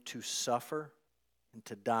came to suffer and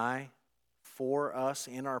to die for us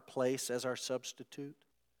in our place as our substitute.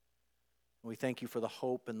 We thank you for the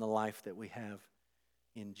hope and the life that we have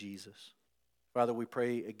in Jesus. Father, we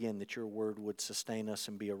pray again that your word would sustain us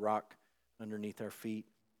and be a rock underneath our feet.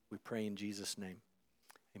 We pray in Jesus' name.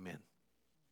 Amen.